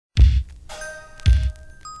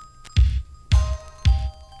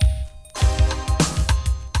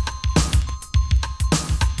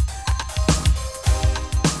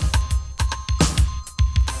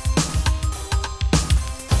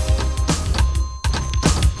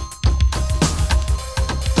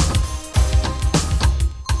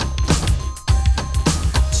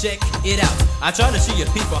it out. I try to show you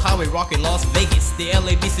people how we rock in Las Vegas. The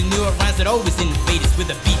LABC New York rhymes that always invade us with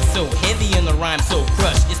a beat so heavy and the rhyme so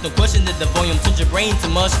crushed. It's no question that the volume turns your brain to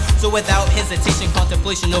mush. So without hesitation,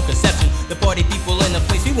 contemplation, no conception, the party people in the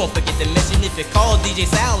place we won't forget to mention. If you call DJ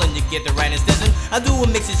Sal and you get the right extension, I do a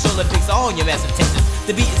mix and show that picks all your mass attention.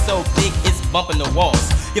 The beat is so big, it's bumping the walls.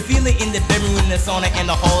 You feel it in the bedroom, in the sauna, and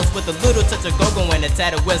the halls, with a little touch of go-go and a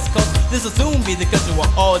tad of West Coast. This will soon be the country we'll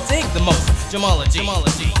all dig the most.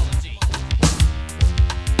 Jamology.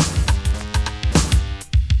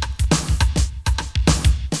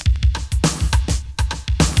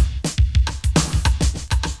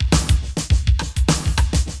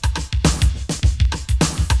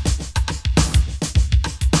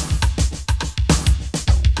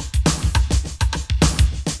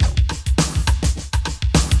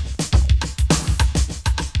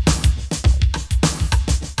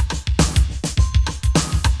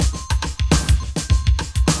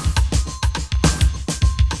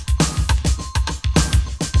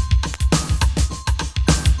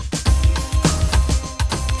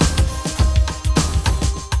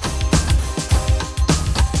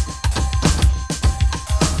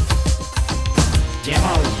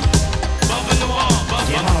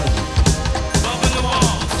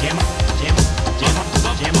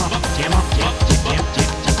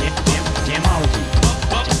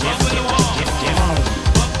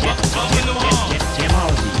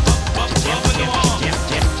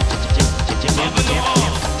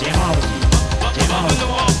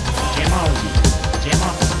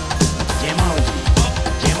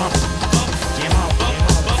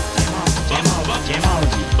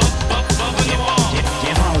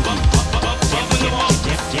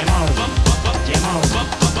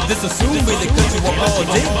 This will soon be the country we'll all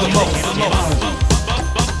dig the most.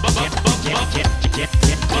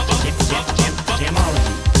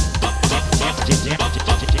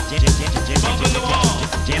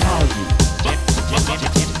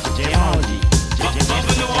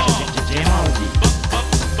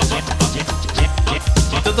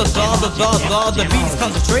 The beat's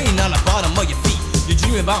concentrating on the bottom of your feet. You're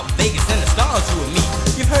dreaming about Vegas and the stars you will meet.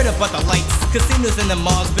 You've heard about the lights, casinos and the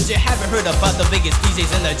malls, but you haven't heard about the biggest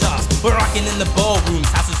DJs and their jobs. We're rocking in the ballrooms,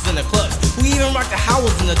 houses and the clubs. We even rock the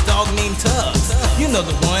howls and the dog named Tubbs. You know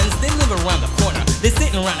the ones, they live around the corner. They're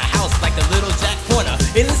sitting around the house like a little Jack Corner.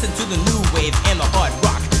 They listen to the new wave and the hard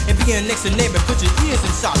rock. And being next to neighbor, put your ears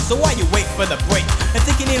in shock. So while you wait for the break and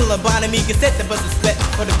thinking in lobotomy, get set the bus and sweat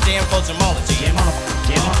for the jam called Jamology. Jam off,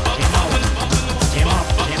 jam off, jam off, jam off,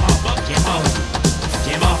 jam off, jam off,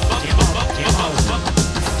 jam off, jam off, jam off,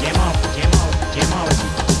 jam off, jam off,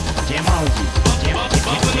 Jamology,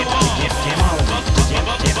 Jamology,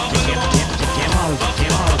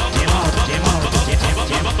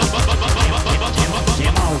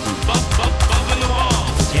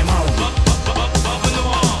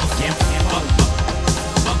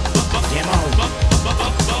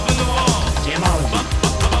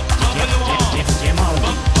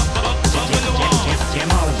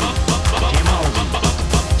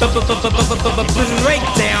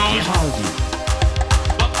 breakdown.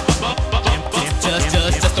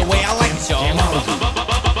 Just the way I like it, y'all.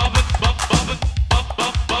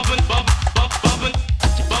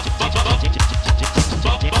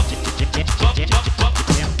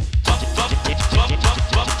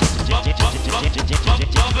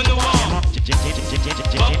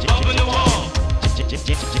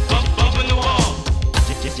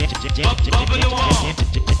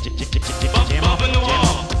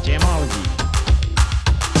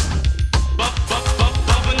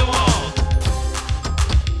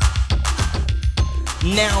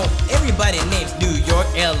 Now, everybody names New York,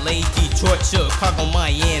 LA, Detroit, Chicago,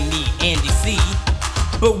 Miami, and DC.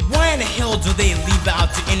 But why in the hell do they leave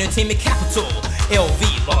out the entertainment capital?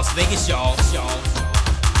 LV, Las Vegas, y'all.